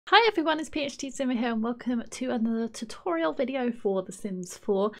Hi everyone, it's PhD Simmer here and welcome to another tutorial video for The Sims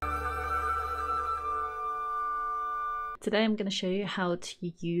 4. Today I'm going to show you how to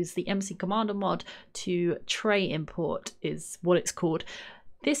use the MC Commander mod to tray import, is what it's called.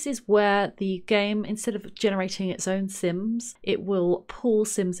 This is where the game, instead of generating its own sims, it will pull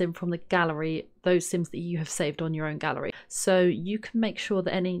sims in from the gallery, those sims that you have saved on your own gallery. So you can make sure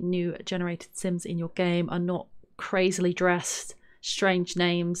that any new generated sims in your game are not crazily dressed, strange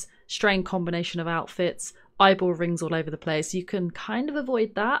names, strange combination of outfits, eyeball rings all over the place. You can kind of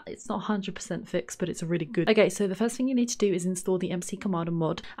avoid that. It's not 100% fixed, but it's a really good. Okay, so the first thing you need to do is install the MC Commander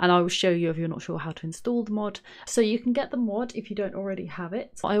mod, and I will show you if you're not sure how to install the mod. So you can get the mod if you don't already have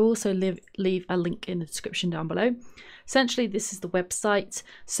it. I also leave a link in the description down below. Essentially, this is the website.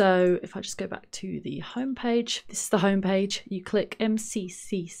 So if I just go back to the home page, this is the home page. You click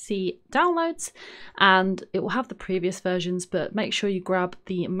MCCC downloads and it will have the previous versions, but make sure you grab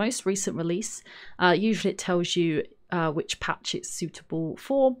the most recent release. Usually it tells you which patch it's suitable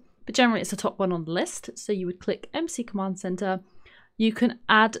for, but generally it's the top one on the list. So you would click MC Command Center. You can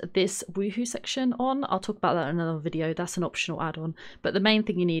add this woohoo section on. I'll talk about that in another video. That's an optional add-on. But the main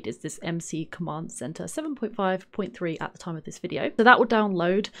thing you need is this MC Command Center 7.5.3 at the time of this video. So that will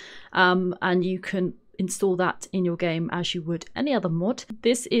download and you can install that in your game as you would any other mod.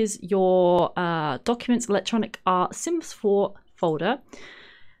 This is your Documents Electronic Art Sims 4 folder.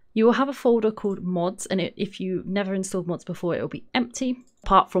 You will have a folder called mods, and if you never installed mods before, it will be empty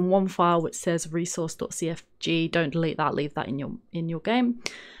apart from one file which says resource.cfg. Don't delete that, leave that in your game.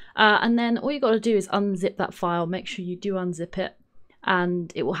 And then all you got to do is unzip that file. Make sure you do unzip it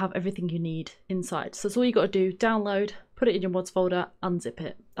and it will have everything you need inside. So that's all you got to do. Download, put it in your mods folder, unzip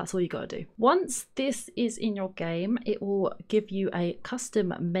it. That's all you got to do. Once this is in your game, it will give you a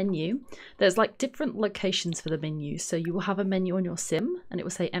custom menu. There's like different locations for the menu. So you will have a menu on your sim and it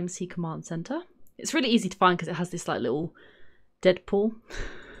will say MC Command Center. It's really easy to find because it has this like little Deadpool.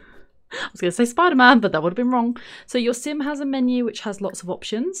 I was going to say Spider-Man, but that would have been wrong. So your sim has a menu which has lots of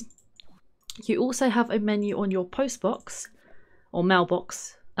options. You also have a menu on your postbox or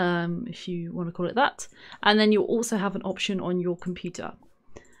mailbox, if you want to call it that. And then you'll also have an option on your computer.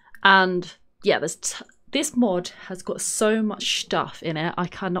 And yeah, this mod has got so much stuff in it. I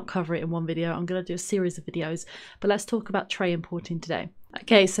cannot cover it in one video. I'm going to do a series of videos, but let's talk about tray importing today.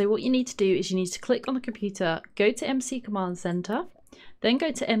 Okay, so what you need to do is you need to click on the computer, go to MC Command Center, then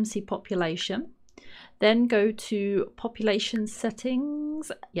go to MC Population, then go to Population Settings,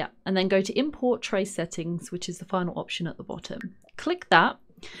 yeah, and then go to Import Tray Settings, which is the final option at the bottom. Click that.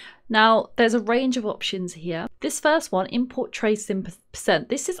 Now, there's a range of options here. This first one, Import Tray Sim percent,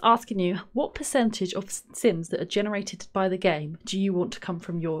 this is asking you what percentage of sims that are generated by the game do you want to come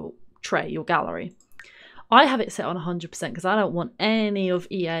from your tray, your gallery. I have it set on 100% because I don't want any of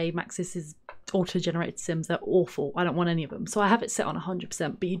EA Maxis's auto-generated sims. They're awful. I don't want any of them. So I have it set on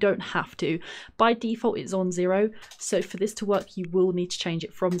 100%, but you don't have to. By default, it's on 0. So for this to work, you will need to change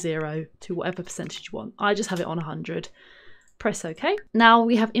it from 0 to whatever percentage you want. I just have it on 100. Press OK. Now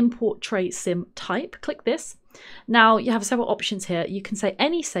we have Import Tray Sim Type. Click this. Now you have several options here. You can say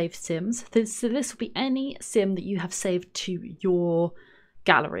any saved sims. So this will be any sim that you have saved to your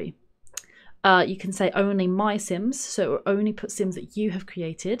gallery. You can say only my sims, so it will only put sims that you have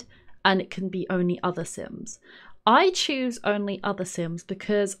created, and it can be only other sims. I choose only other sims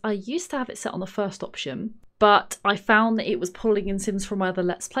because I used to have it set on the first option, but I found that it was pulling in sims from my other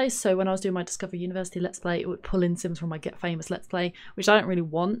Let's Plays. So when I was doing my Discovery University Let's Play, it would pull in sims from my Get Famous Let's Play, which I don't really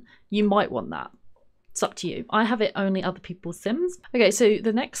want. You might want that. It's up to you. I have it only other people's sims. Okay, so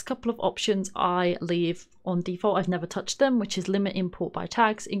the next couple of options I leave on default. I've never touched them, which is limit import by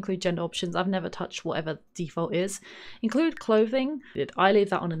tags, include gender options. I've never touched whatever default is. Include clothing. I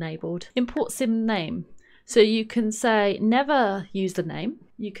leave that on enabled. Import sim name. So you can say never use the name.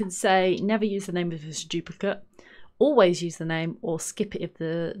 You can say never use the name if it's a duplicate. Always use the name, or skip it if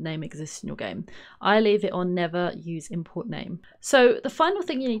the name exists in your game. I leave it on never use import name. So the final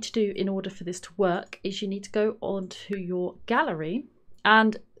thing you need to do in order for this to work is you need to go onto your gallery,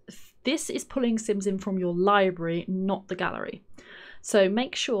 and this is pulling sims in from your library, not the gallery. So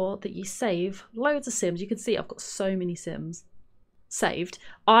make sure that you save loads of sims. You can see I've got so many sims saved.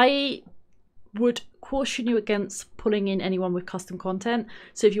 I would caution you against pulling in anyone with custom content.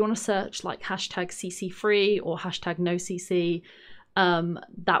 So if you want to search like hashtag CC free or hashtag no CC,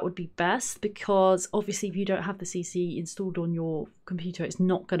 that would be best, because obviously if you don't have the CC installed on your computer, it's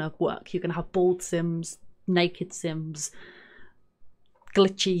not going to work. You're going to have bald sims, naked sims,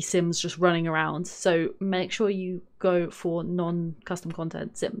 glitchy sims just running around. So make sure you go for non-custom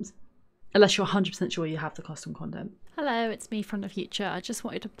content sims, unless you're 100% sure you have the custom content. Hello, it's me from the future. I just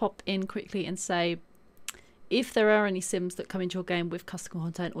wanted to pop in quickly and say, if there are any sims that come into your game with custom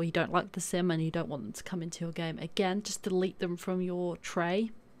content, or you don't like the sim and you don't want them to come into your game, again, just delete them from your tray.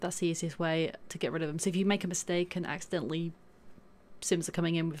 That's the easiest way to get rid of them. So if you make a mistake and accidentally sims are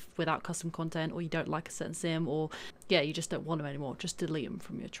coming in without custom content, or you don't like a certain sim, or yeah, you just don't want them anymore, just delete them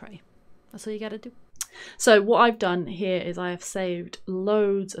from your tray. That's all you gotta do. So what I've done here is I have saved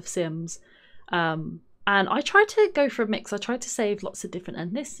loads of sims, and I tried to go for a mix. I tried to save lots of different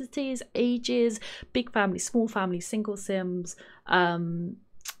ethnicities, ages, big families, small families, single sims.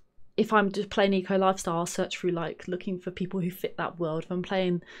 If I'm just playing eco lifestyle, I'll search through like looking for people who fit that world. If I'm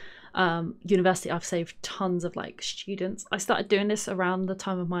playing university, I've saved tons of like students. I started doing this around the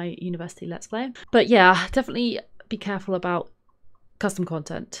time of my university let's play. But yeah, definitely be careful about custom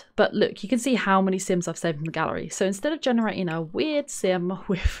content. But look, you can see how many sims I've saved in the gallery. So instead of generating a weird sim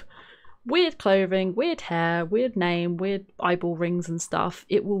with weird clothing, weird hair, weird name, weird eyeball rings and stuff,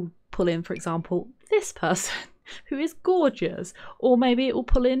 it will pull in, for example, this person who is gorgeous, or maybe it will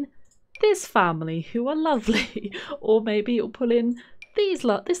pull in this family who are lovely, or maybe it will pull in this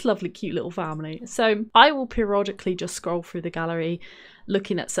lovely cute little family. So I will periodically just scroll through the gallery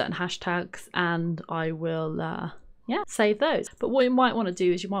looking at certain hashtags, and I will save those. But what you might want to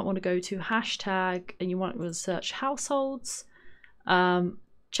do is you might want to go to hashtag and you might want to search households,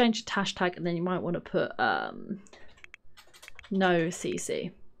 change the hashtag, and then you might want to put no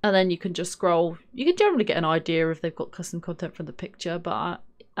CC, and then you can just scroll. You can generally get an idea if they've got custom content from the picture, but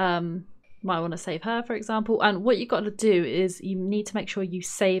might want to save her, for example. And what you've got to do is you need to make sure you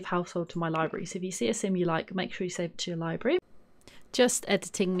save household to my library. So if you see a sim you like, make sure you save it to your library. Just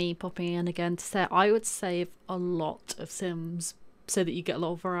editing me popping in again to say I would save a lot of sims so that you get a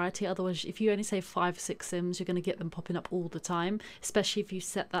lot of variety. Otherwise, if you only save 5 or 6 sims, you're going to get them popping up all the time, especially if you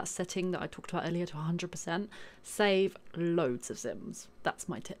set that setting that I talked about earlier to 100%. Save loads of sims. That's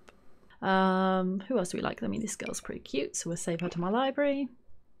my tip. Who else do we like? I mean, this girl's pretty cute, so we'll save her to my library.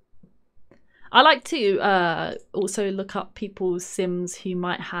 I like to also look up people's sims who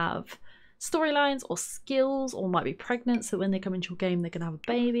might have storylines or skills, or might be pregnant, so when they come into your game they're gonna have a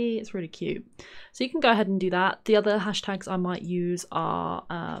baby. It's really cute, so you can go ahead and do that. The other hashtags I might use are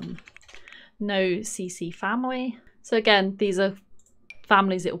no CC family. So again, these are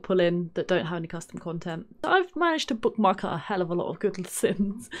families it will pull in that don't have any custom content. So I've managed to bookmark a hell of a lot of good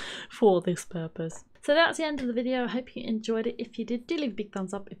sims for this purpose. So that's the end of the video. I hope you enjoyed it. If you did, do leave a big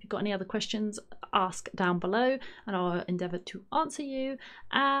thumbs up. If you've got any other questions, ask down below and I'll endeavour to answer you.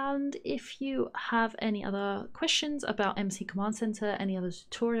 And if you have any other questions about MC Command Center, any other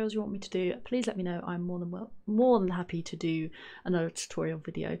tutorials you want me to do, please let me know. I'm more than happy to do another tutorial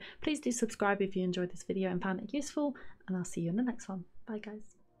video. Please do subscribe if you enjoyed this video and found it useful, and I'll see you in the next one. Bye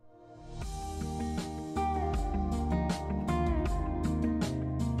guys.